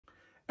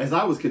As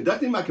I was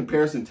conducting my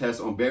comparison tests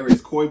on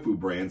various koi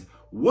food brands,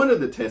 one of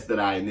the tests that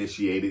I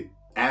initiated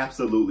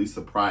absolutely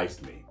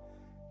surprised me.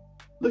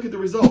 Look at the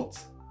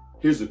results.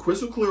 Here's the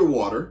crystal clear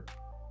water,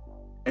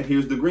 and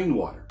here's the green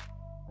water.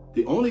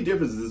 The only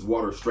difference is this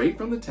water straight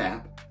from the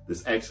tap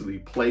that's actually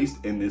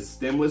placed in this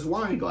stemless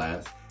wine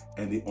glass,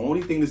 and the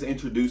only thing that's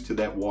introduced to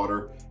that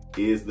water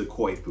is the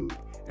koi food.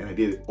 And I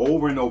did it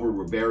over and over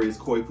with various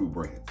koi food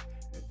brands.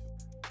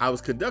 I was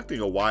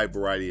conducting a wide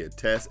variety of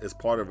tests as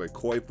part of a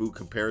koi food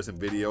comparison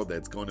video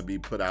that's going to be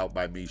put out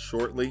by me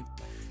shortly.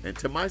 And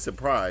to my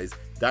surprise,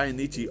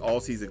 Dainichi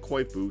all-season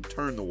koi food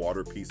turned the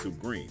water pea soup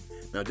green.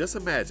 Now just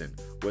imagine,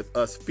 with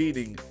us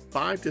feeding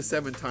 5 to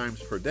 7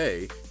 times per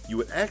day, you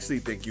would actually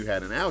think you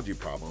had an algae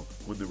problem,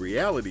 when the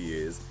reality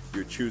is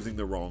you're choosing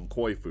the wrong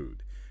koi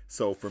food.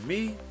 So for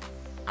me,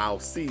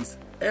 I'll cease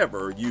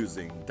ever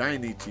using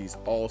Dainichi's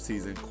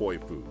all-season koi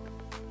food.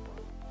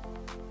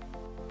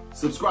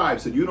 Subscribe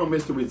so you don't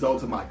miss the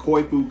results of my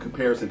koi food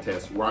comparison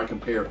test, where I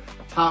compare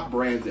top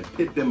brands and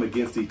pit them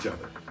against each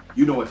other.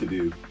 You know what to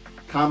do.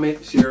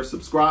 Comment, share,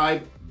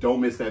 subscribe.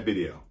 Don't miss that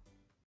video.